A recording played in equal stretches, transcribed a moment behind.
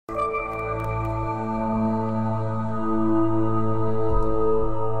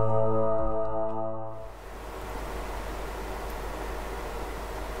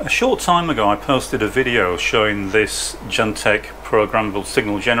short time ago I posted a video showing this Juntek programmable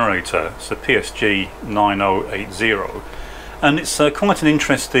signal generator. It's a PSG9080, and it's quite an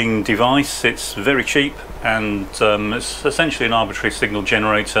interesting device. It's very cheap, and it's essentially an arbitrary signal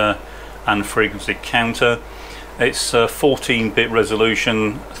generator and frequency counter. It's 14-bit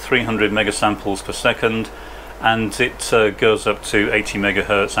resolution, 300 megasamples per second, and it goes up to 80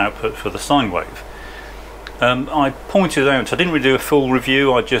 megahertz output for the sine wave. I pointed out, I didn't really do a full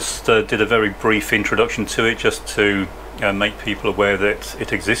review, I just did a very brief introduction to it just to make people aware that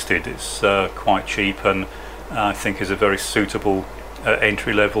it existed. It's quite cheap, and I think is a very suitable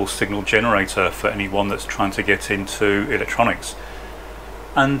entry-level signal generator for anyone that's trying to get into electronics.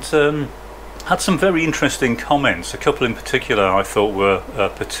 And had some very interesting comments. A couple in particular I thought were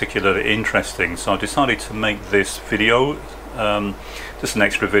particularly interesting, so I decided to make this video, just an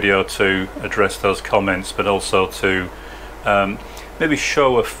extra video to address those comments, but also to maybe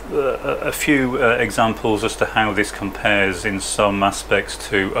show a few examples as to how this compares in some aspects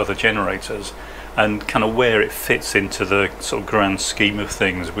to other generators, and kind of where it fits into the sort of grand scheme of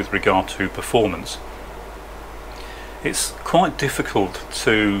things with regard to performance. It's quite difficult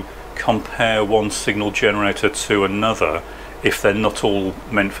to compare one signal generator to another if they're not all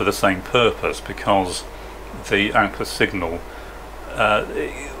meant for the same purpose, because the output signal,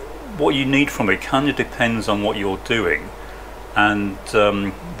 what you need from it kind of depends on what you're doing. And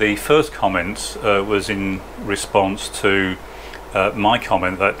the first comment was in response to my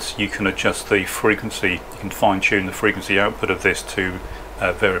comment that you can adjust the frequency, you can fine-tune the frequency output of this to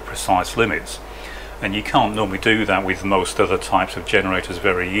very precise limits. And you can't normally do that with most other types of generators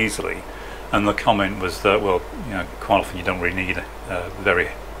very easily. And the comment was that, well, you know, quite often you don't really need very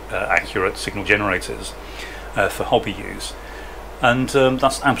accurate signal generators for hobby use. And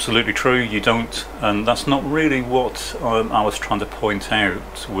that's absolutely true, you don't, and that's not really what I was trying to point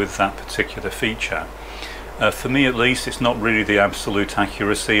out with that particular feature. For me at least, it's not really the absolute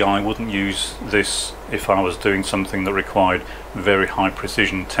accuracy. I wouldn't use this if I was doing something that required very high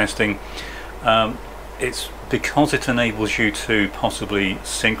precision testing. It's because it enables you to possibly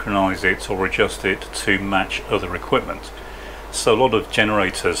synchronize it or adjust it to match other equipment. So a lot of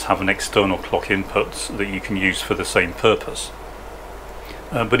generators have an external clock input that you can use for the same purpose.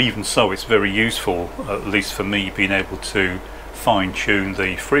 But even so, it's very useful, at least for me, being able to fine-tune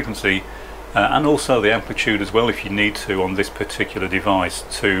the frequency and also the amplitude as well if you need to on this particular device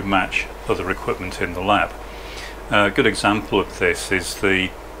to match other equipment in the lab. A good example of this is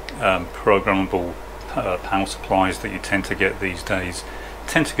the programmable power supplies that you tend to get these days.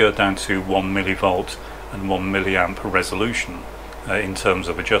 Tend to go down to 1 millivolt and 1 milliamp resolution in terms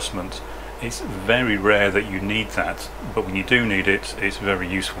of adjustment. It's very rare that you need that, but when you do need it, it's very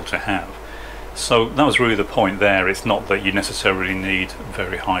useful to have. So that was really the point there. It's not that you necessarily need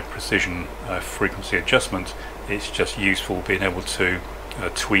very high precision frequency adjustment, it's just useful being able to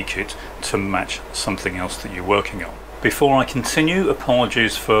tweak it to match something else that you're working on. Before I continue,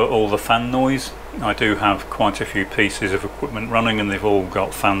 apologies for all the fan noise. I do have quite a few pieces of equipment running, and they've all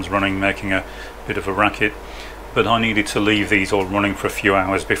got fans running, making a bit of a racket. But I needed to leave these all running for a few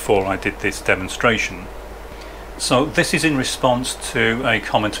hours before I did this demonstration. So this is in response to a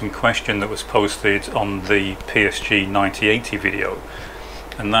comment and question that was posted on the PSG9080 video,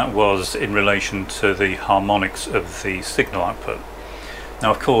 and that was in relation to the harmonics of the signal output.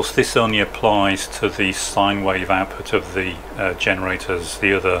 Now of course this only applies to the sine wave output of the generators.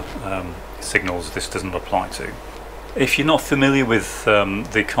 The other signals this doesn't apply to. If you're not familiar with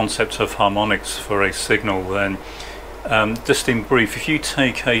the concept of harmonics for a signal, then just in brief, if you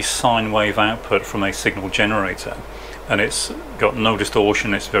take a sine wave output from a signal generator and it's got no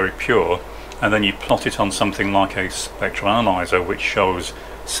distortion, it's very pure, and then you plot it on something like a spectral analyzer which shows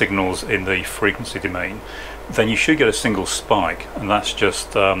signals in the frequency domain, then you should get a single spike, and that's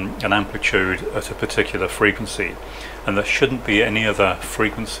just an amplitude at a particular frequency, and there shouldn't be any other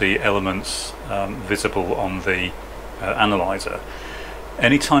frequency elements visible on the analyzer.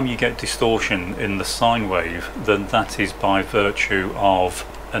 Anytime you get distortion in the sine wave, then that is by virtue of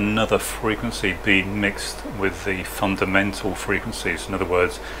another frequency being mixed with the fundamental frequencies. In other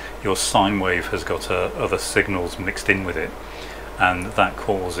words, your sine wave has got other signals mixed in with it, and that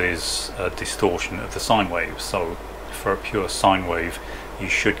causes a distortion of the sine wave. So for a pure sine wave you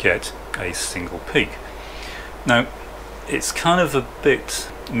should get a single peak. Now it's kind of a bit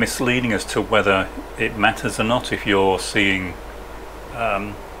misleading as to whether it matters or not if you're seeing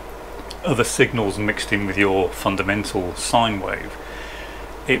other signals mixed in with your fundamental sine wave.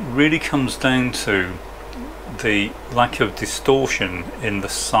 It really comes down to the lack of distortion in the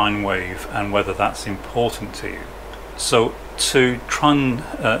sine wave and whether that's important to you. So to try and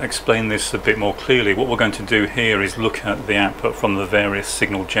explain this a bit more clearly, what we're going to do here is look at the output from the various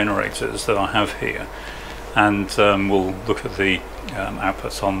signal generators that I have here, and we'll look at the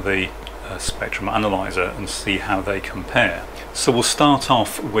outputs on the spectrum analyzer and see how they compare. So we'll start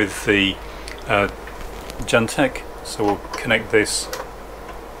off with the Juntek. So we'll connect this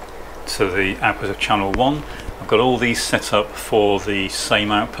to the output of channel 1. I've got all these set up for the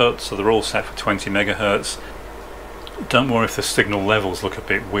same output, so they're all set for 20 megahertz. Don't worry if the signal levels look a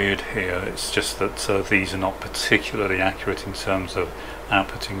bit weird here, it's just that these are not particularly accurate in terms of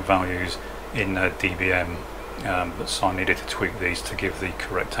outputting values in dBm, so I needed to tweak these to give the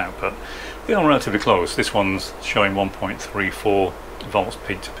correct output. They are relatively close. This one's showing 1.34 volts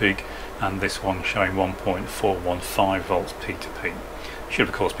peak to peak, and this one showing 1.415 volts peak to peak. Should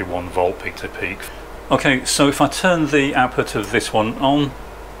of course be 1 volt peak to peak. Okay, so if I turn the output of this one on,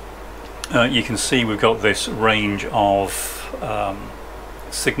 you can see we've got this range of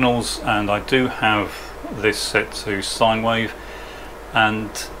signals, and I do have this set to sine wave, and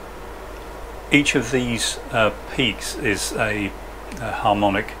each of these peaks is a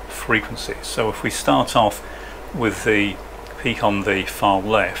harmonic frequency. So if we start off with the peak on the far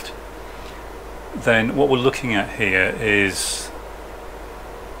left, then what we're looking at here is,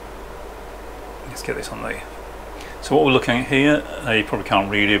 let's get this on there. So what we're looking at here, you probably can't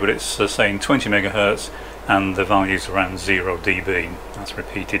read it, but it's saying 20 megahertz and the value is around 0 dB. That's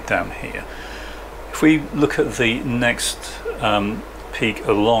repeated down here. If we look at the next peak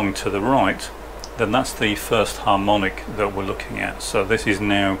along to the right, then that's the first harmonic that we're looking at. So this is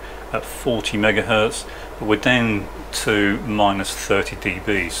now at 40 megahertz, but we're down to minus 30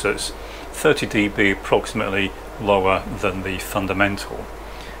 dB. So it's 30 dB approximately lower than the fundamental.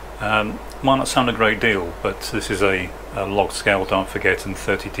 Might not sound a great deal, but this is a log scale, don't forget, and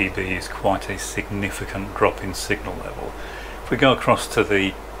 30 dB is quite a significant drop in signal level. If we go across to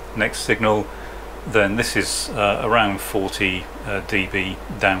the next signal, then this is around 40 dB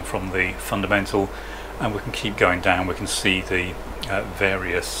down from the fundamental, and we can keep going down. We can see the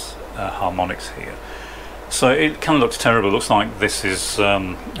various harmonics here. So it kind of looks terrible. It looks like this is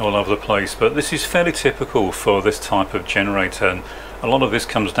all over the place, but this is fairly typical for this type of generator, and a lot of this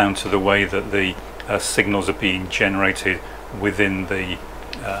comes down to the way that the signals are being generated within the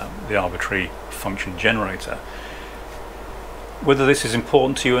arbitrary function generator. Whether this is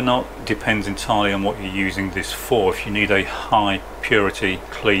important to you or not depends entirely on what you're using this for. If you need a high purity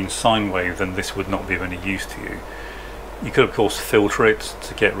clean sine wave, then this would not be of any use to you. You could of course filter it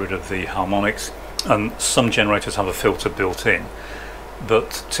to get rid of the harmonics, and some generators have a filter built in,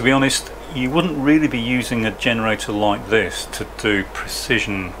 but to be honest, you wouldn't really be using a generator like this to do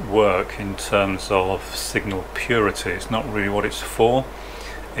precision work in terms of signal purity. It's not really what it's for.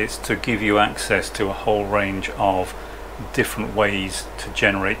 It's to give you access to a whole range of different ways to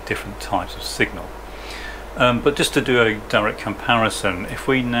generate different types of signal. But just to do a direct comparison, if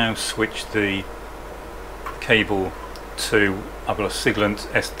we now switch the cable to, I've got a Siglent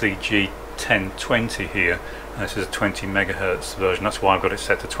SDG1020 here, and this is a 20 megahertz version. That's why I've got it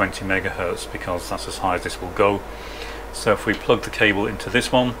set to 20 megahertz, because that's as high as this will go. So if we plug the cable into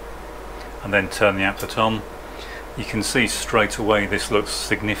this one and then turn the output on, you can see straight away this looks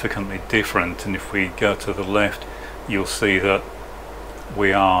significantly different, and if we go to the left, you'll see that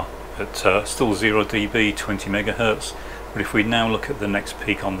we are at still 0 dB, 20 megahertz, but if we now look at the next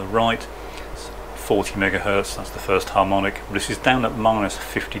peak on the right, 40 megahertz, that's the first harmonic, but this is down at minus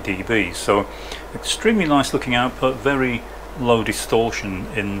 50 dB, so extremely nice looking output, very low distortion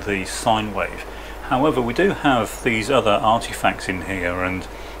in the sine wave. However, we do have these other artifacts in here, and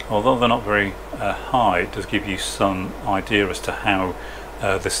although they're not very high, it does give you some idea as to how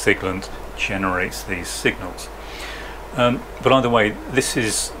the Siglent generates these signals. But either way, this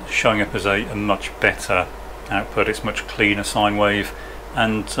is showing up as a much better output. It's much cleaner sine wave,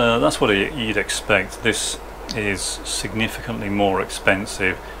 and that's what you'd expect. This is significantly more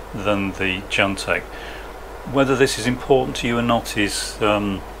expensive than the Juntek. Whether this is important to you or not is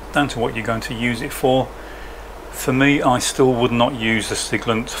down to what you're going to use it for. For me, I still would not use the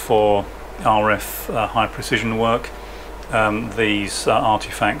Siglent for RF high precision work. These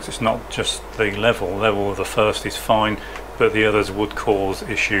artifacts, it's not just the level of the first is fine, but the others would cause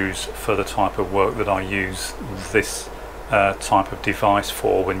issues for the type of work that I use this type of device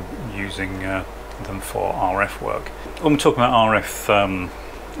for when using them for RF work. When we're talking about RF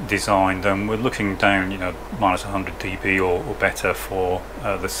design, then we're looking down, minus 100 dB or better for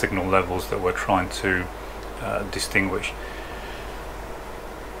the signal levels that we're trying to distinguish.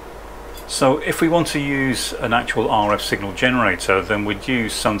 So if we want to use an actual RF signal generator, then we'd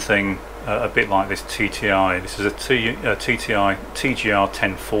use something a bit like this TTI. This is a TTI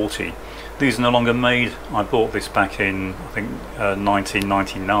TGR1040. These are no longer made. I bought this back in, I think,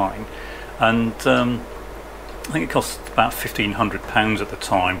 1999, and I think it cost about £1,500 at the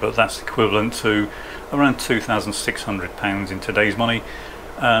time, but that's equivalent to around £2,600 in today's money.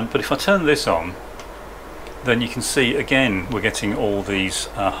 But if I turn this on, then you can see again we're getting all these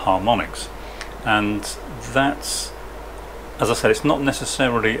harmonics, and that's, as I said, it's not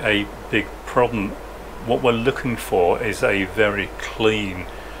necessarily a big problem. What we're looking for is a very clean,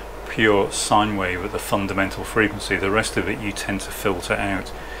 pure sine wave at the fundamental frequency. The rest of it you tend to filter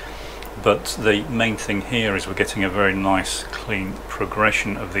out. But the main thing here is we're getting a very nice clean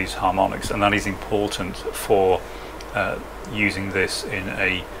progression of these harmonics, and that is important for using this in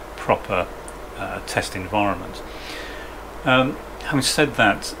a proper test environment. Having said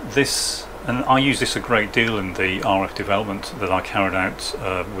that, and I use this a great deal in the RF development that I carried out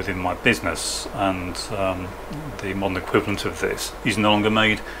within my business, and the modern equivalent of this is no longer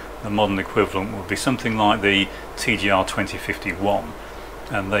made. The modern equivalent would be something like the TGR2051,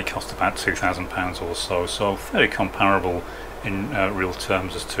 and they cost about £2,000 or so, so fairly comparable in real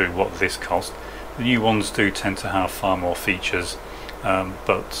terms as to what this cost. The new ones do tend to have far more features,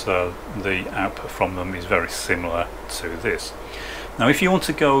 but the output from them is very similar to this. Now if you want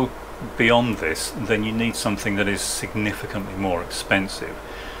to go beyond this, then you need something that is significantly more expensive.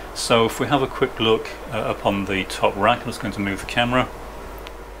 So if we have a quick look up on the top rack, I'm just going to move the camera.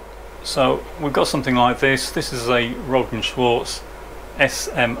 So we've got something like this. This is a Rohde & Schwarz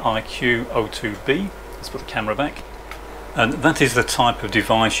SMIQ02B. Let's put the camera back. And that is the type of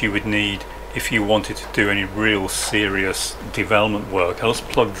device you would need if you wanted to do any real serious development work. I'll just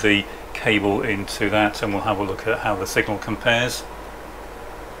plug the cable into that and we'll have a look at how the signal compares.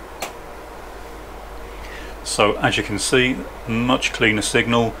 So as you can see, much cleaner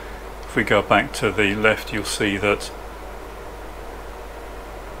signal. If we go back to the left, you'll see that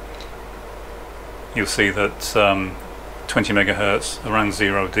 20 megahertz, around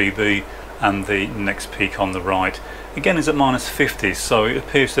 0 dB, and the next peak on the right again is at -50, so it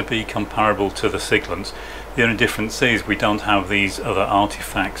appears to be comparable to the Siglent. The only difference is we don't have these other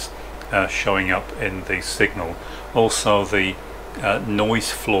artifacts showing up in the signal. Also the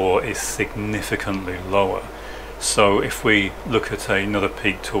noise floor is significantly lower. So if we look at another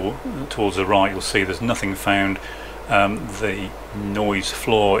peak towards the right, you'll see there's nothing found. The noise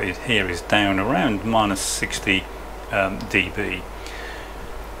floor here is down around -60 dB.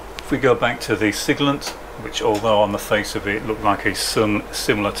 If we go back to the Siglent, which although on the face of it looked like a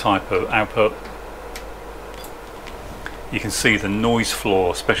similar type of output, you can see the noise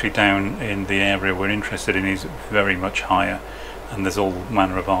floor, especially down in the area we're interested in, is very much higher, and there's all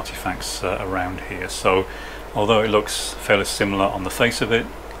manner of artifacts around here. So although it looks fairly similar on the face of it,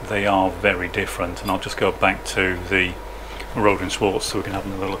 they are very different. And I'll just go back to the Rohde & Schwarz so we can have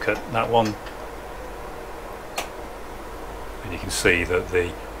another look at that one. And you can see that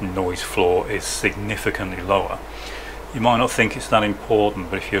the noise floor is significantly lower. You might not think it's that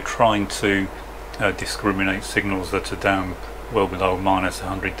important, but if you're trying to discriminate signals that are down well below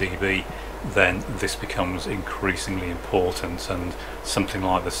 -100 dB, then this becomes increasingly important, and something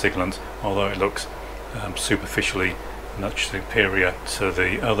like the Siglent, although it looks superficially much superior to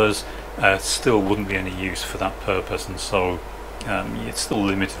the others, still wouldn't be any use for that purpose, and so it's still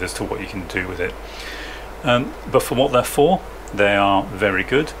limited as to what you can do with it. But for what they're for, they are very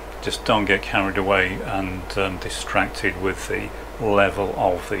good. Just don't get carried away and distracted with the level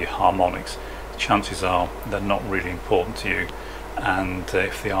of the harmonics. Chances are they're not really important to you, and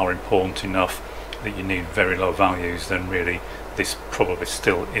if they are important enough that you need very low values, then really this probably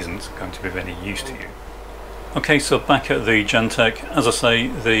still isn't going to be of any use to you. Okay, so back at the Juntek, as I say,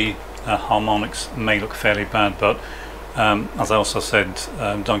 the harmonics may look fairly bad, but as I also said,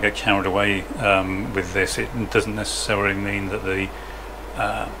 don't get carried away with this. It doesn't necessarily mean that the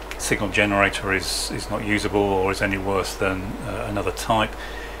signal generator is not usable or is any worse than another type.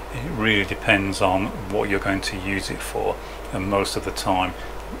 It really depends on what you're going to use it for, and most of the time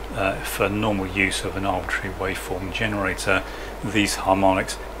for normal use of an arbitrary waveform generator, these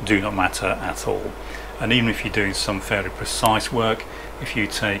harmonics do not matter at all. And even if you're doing some fairly precise work, if you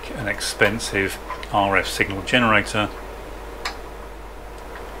take an expensive RF signal generator,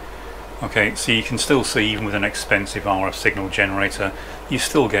 okay, so you can still see even with an expensive RF signal generator, you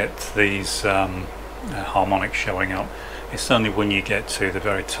still get these harmonics showing up. It's only when you get to the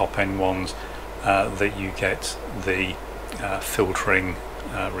very top end ones that you get the filtering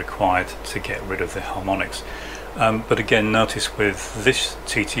required to get rid of the harmonics. But again, notice with this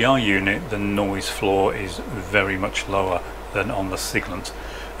TTR unit the noise floor is very much lower than on the Siglent,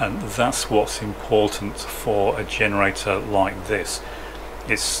 and that's what's important for a generator like this.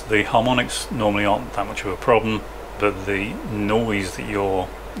 It's the harmonics normally aren't that much of a problem, but the noise that you're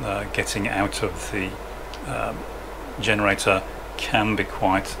getting out of the generator can be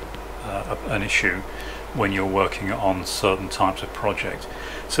quite an issue when you're working on certain types of project.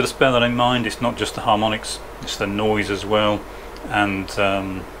 So just bear that in mind. It's not just the harmonics, it's the noise as well, and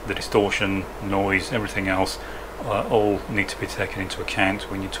the distortion, noise, everything else all need to be taken into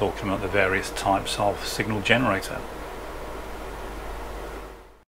account when you're talking about the various types of signal generator.